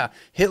 oh yeah,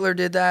 Hitler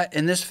did that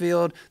in this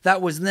field.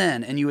 That was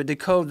then. And you would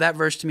decode that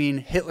verse to mean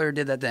Hitler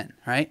did that then,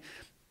 right?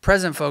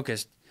 Present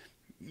focused,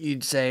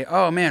 you'd say,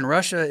 oh man,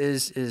 Russia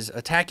is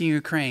attacking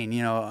Ukraine,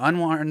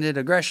 unwarranted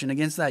aggression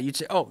against that. You'd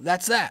say, oh,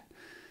 that's that.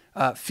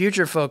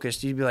 Future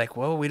focused, you'd be like,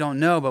 well, we don't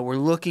know, but we're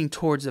looking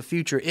towards the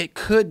future. It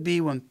could be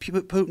when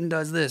Putin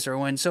does this or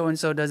when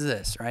so-and-so does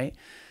this, right?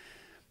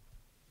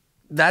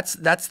 That's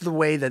the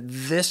way that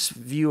this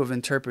view of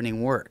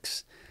interpreting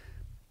works.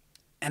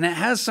 And it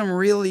has some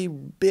really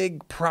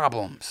big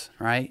problems,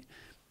 right?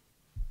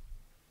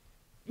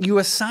 You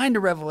assign to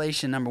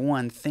Revelation, number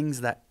one,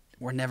 things that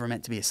were never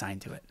meant to be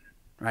assigned to it,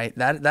 right?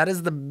 That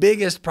is the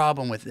biggest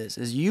problem with this,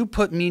 is you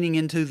put meaning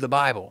into the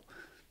Bible.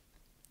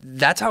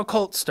 That's how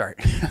cults start.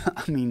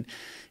 I mean,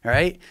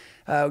 right?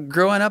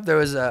 Growing up, there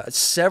was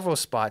several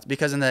spots,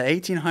 because in the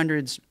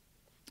 1800s,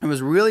 it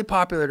was really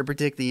popular to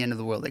predict the end of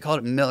the world. They called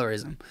it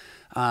Millerism.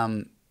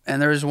 And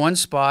there was one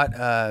spot,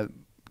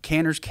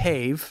 Cantor's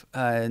Cave,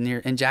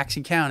 in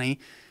Jackson County,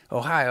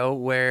 Ohio,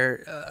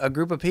 where a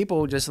group of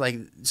people, just like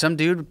some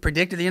dude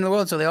predicted the end of the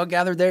world, so they all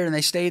gathered there and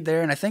they stayed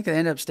there, and I think they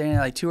ended up staying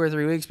like 2 or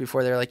 3 weeks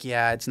before they're like,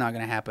 yeah, it's not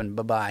going to happen,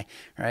 bye-bye,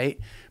 right?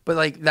 But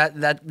like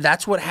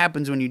that's what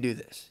happens when you do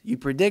this. You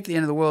predict the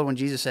end of the world when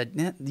Jesus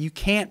said, you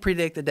can't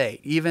predict the day.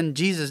 Even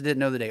Jesus didn't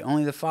know the day.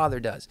 Only the Father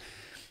does.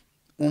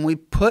 When we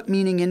put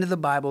meaning into the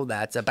Bible,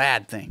 that's a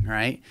bad thing,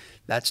 right?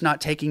 That's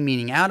not taking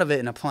meaning out of it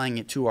and applying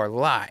it to our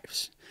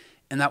lives.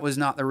 And that was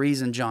not the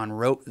reason John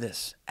wrote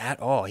this at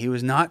all. He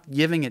was not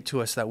giving it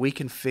to us that we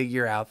can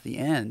figure out the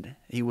end.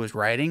 He was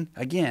writing,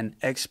 again,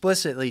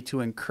 explicitly to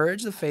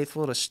encourage the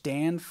faithful to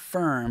stand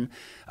firm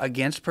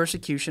against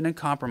persecution and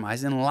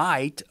compromise in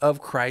light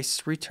of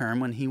Christ's return,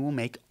 when he will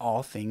make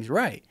all things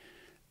right.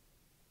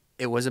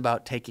 It was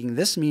about taking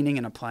this meaning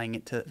and applying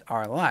it to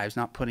our lives,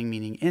 not putting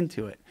meaning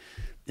into it.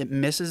 It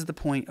misses the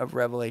point of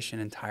Revelation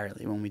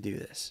entirely when we do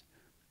this,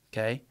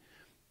 okay?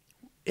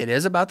 It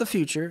is about the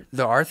future.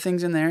 There are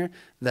things in there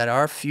that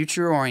are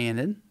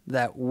future-oriented,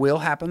 that will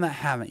happen, that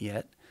haven't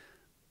yet.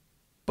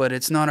 But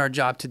it's not our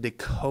job to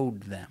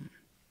decode them.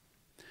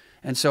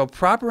 And so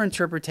proper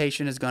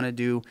interpretation is going to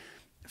do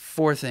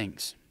 4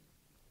 things.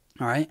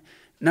 All right?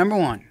 Number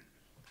 1,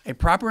 a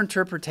proper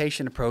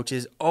interpretation approach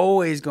is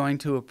always going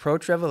to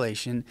approach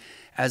Revelation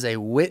as a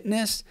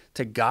witness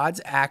to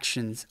God's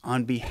actions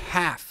on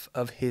behalf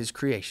of his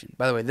creation.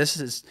 By the way,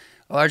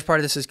 a large part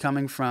of this is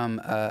coming from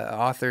an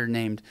author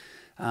named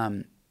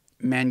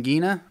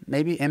Mangina,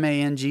 maybe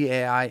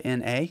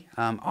Mangaina.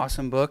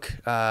 Awesome book.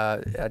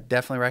 I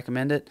definitely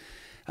recommend it.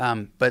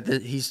 But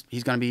he's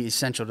going to be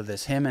essential to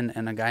this. Him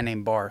and a guy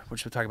named Barr,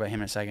 which we'll talk about him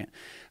in a second.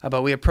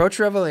 But we approach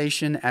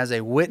Revelation as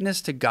a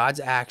witness to God's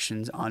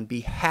actions on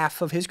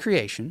behalf of his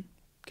creation.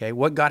 Okay,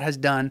 what God has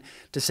done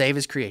to save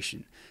his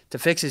creation, to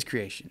fix his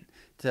creation,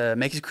 to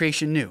make his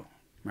creation new.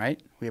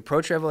 Right? We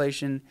approach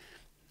Revelation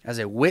as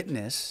a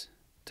witness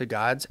to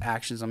God's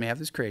actions on behalf of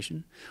his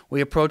creation.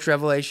 We approach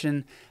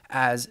Revelation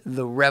as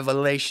the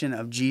revelation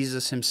of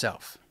Jesus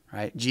himself,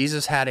 right?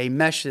 Jesus had a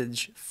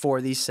message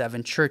for these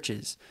 7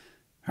 churches,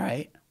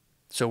 right?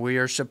 So we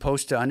are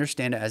supposed to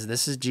understand it as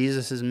this is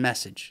Jesus'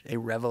 message, a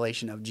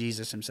revelation of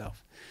Jesus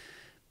himself.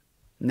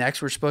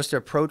 Next, we're supposed to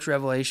approach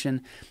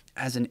Revelation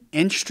as an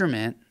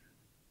instrument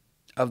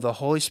of the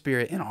Holy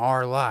Spirit in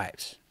our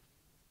lives.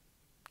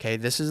 Okay,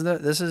 this is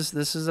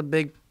a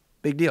big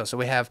deal. So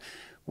we have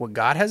what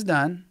God has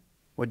done,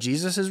 what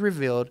Jesus has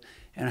revealed,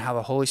 and how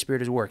the Holy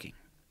Spirit is working.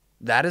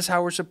 That is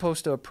how we're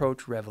supposed to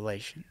approach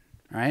Revelation,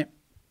 right?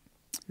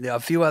 There are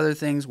a few other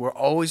things. We're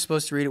always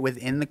supposed to read it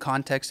within the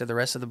context of the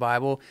rest of the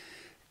Bible.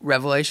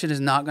 Revelation is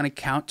not going to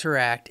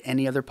counteract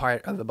any other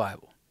part of the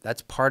Bible.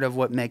 That's part of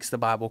what makes the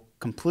Bible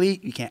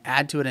complete. You can't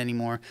add to it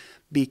anymore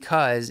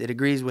because it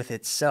agrees with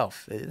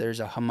itself. There's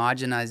a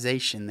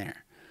homogenization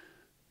there.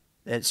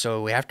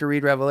 So we have to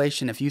read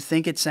Revelation. If you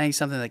think it's saying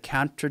something that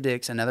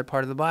contradicts another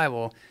part of the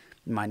Bible,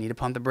 you might need to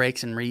pump the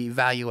brakes and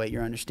reevaluate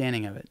your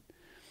understanding of it.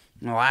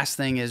 And the last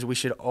thing is we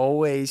should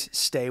always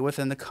stay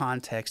within the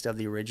context of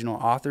the original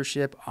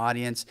authorship,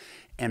 audience,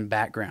 and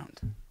background.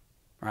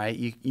 Right?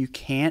 You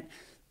can't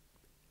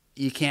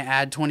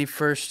add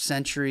 21st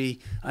century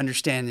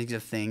understandings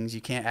of things.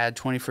 You can't add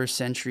 21st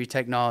century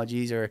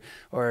technologies or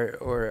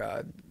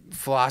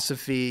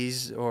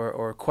philosophies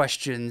or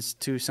questions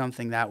to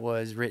something that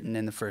was written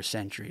in the first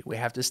century. We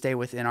have to stay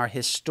within our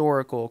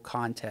historical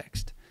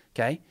context.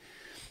 Okay?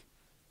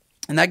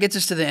 And that gets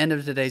us to the end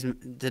of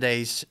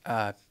today's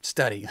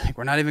study. Like,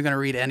 we're not even going to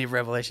read any of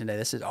Revelation today.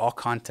 This is all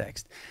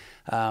context.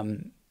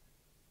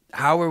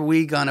 How are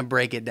we going to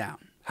break it down?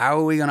 How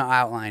are we going to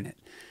outline it?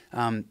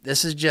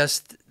 This is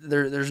just,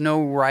 there's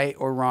no right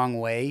or wrong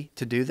way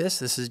to do this.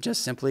 This is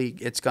just simply,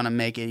 it's going to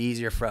make it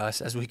easier for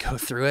us as we go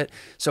through it.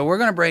 So we're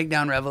going to break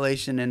down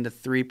Revelation into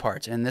 3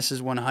 parts. And this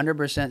is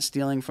 100%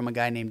 stealing from a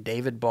guy named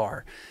David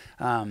Barr.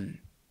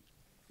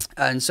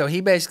 And so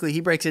he breaks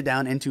it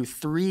down into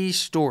 3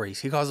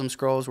 stories. He calls them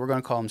scrolls. We're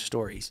going to call them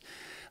stories.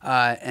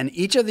 And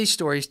each of these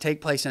stories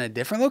take place in a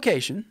different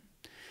location.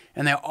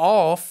 And they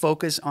all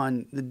focus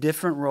on the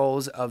different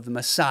roles of the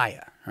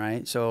Messiah,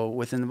 right? So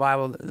within the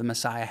Bible, the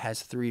Messiah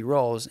has 3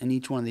 roles. In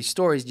each one of these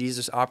stories,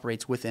 Jesus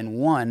operates within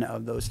one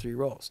of those 3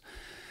 roles.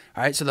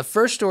 All right, so the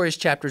first story is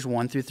chapters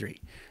 1 through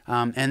 3.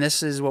 And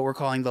this is what we're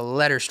calling the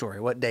letter story,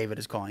 what David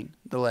is calling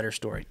the letter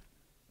story.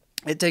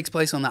 It takes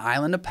place on the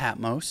island of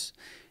Patmos.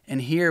 And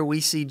here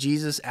we see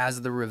Jesus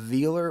as the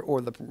revealer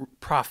or the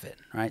prophet,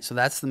 right? So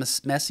that's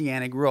the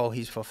messianic role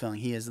he's fulfilling.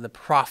 He is the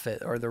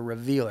prophet or the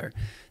revealer.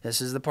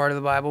 This is the part of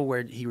the Bible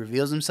where he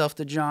reveals himself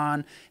to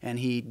John and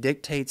he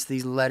dictates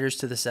these letters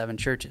to the 7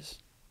 churches.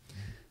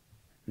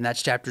 And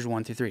that's chapters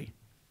 1 through 3.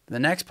 The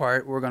next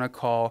part we're going to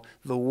call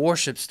the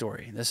worship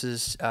story. This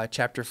is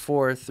chapter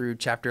 4 through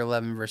chapter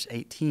 11, verse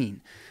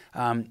 18.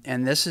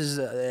 And this is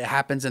it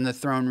happens in the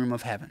throne room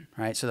of heaven,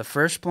 right? So the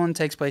first one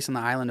takes place on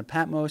the island of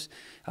Patmos.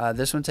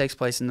 This one takes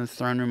place in the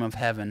throne room of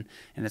heaven,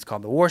 and it's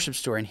called the worship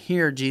story. And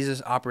here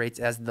Jesus operates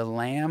as the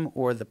lamb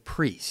or the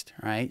priest,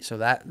 right? So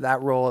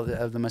that role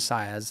of the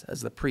Messiah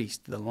as the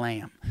priest, the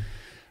lamb,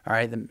 all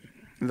right,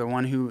 the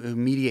one who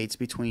mediates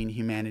between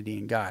humanity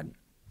and God.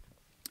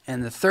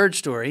 And the third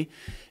story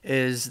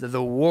is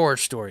the war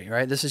story,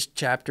 right? This is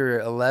chapter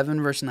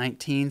 11, verse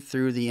 19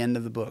 through the end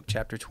of the book,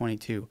 chapter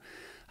 22.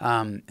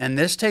 And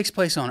this takes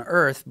place on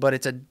earth, but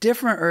it's a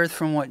different earth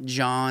from what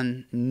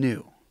John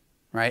knew,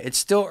 right? It's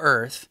still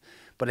earth,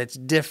 but it's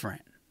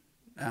different.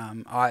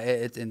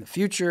 It's in the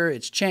future,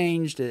 it's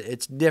changed,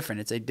 it's different.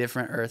 It's a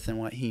different earth than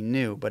what he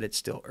knew, but it's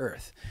still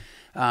earth.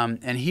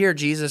 And here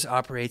Jesus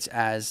operates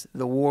as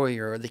the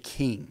warrior or the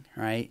king,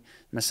 right?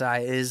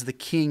 Messiah is the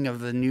king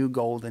of the new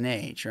golden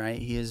age, right?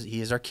 He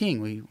is our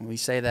king. We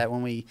say that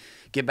when we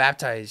get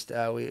baptized,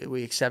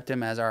 we accept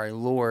him as our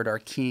Lord, our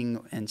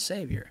King and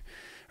Savior,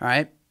 all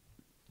right?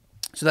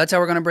 So that's how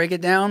we're going to break it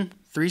down.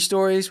 3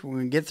 stories. We're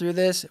going to get through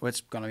this.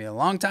 It's going to be a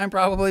long time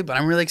probably, but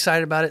I'm really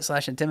excited about it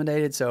 /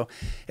 intimidated. So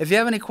if you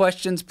have any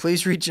questions,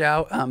 please reach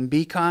out.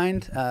 Be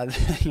kind.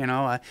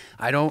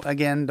 I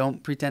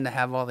don't pretend to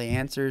have all the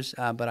answers,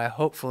 but I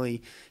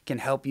hopefully can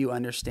help you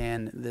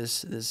understand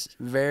this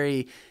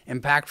very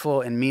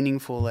impactful and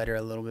meaningful letter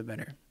a little bit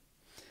better.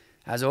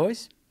 As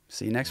always,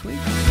 see you next week.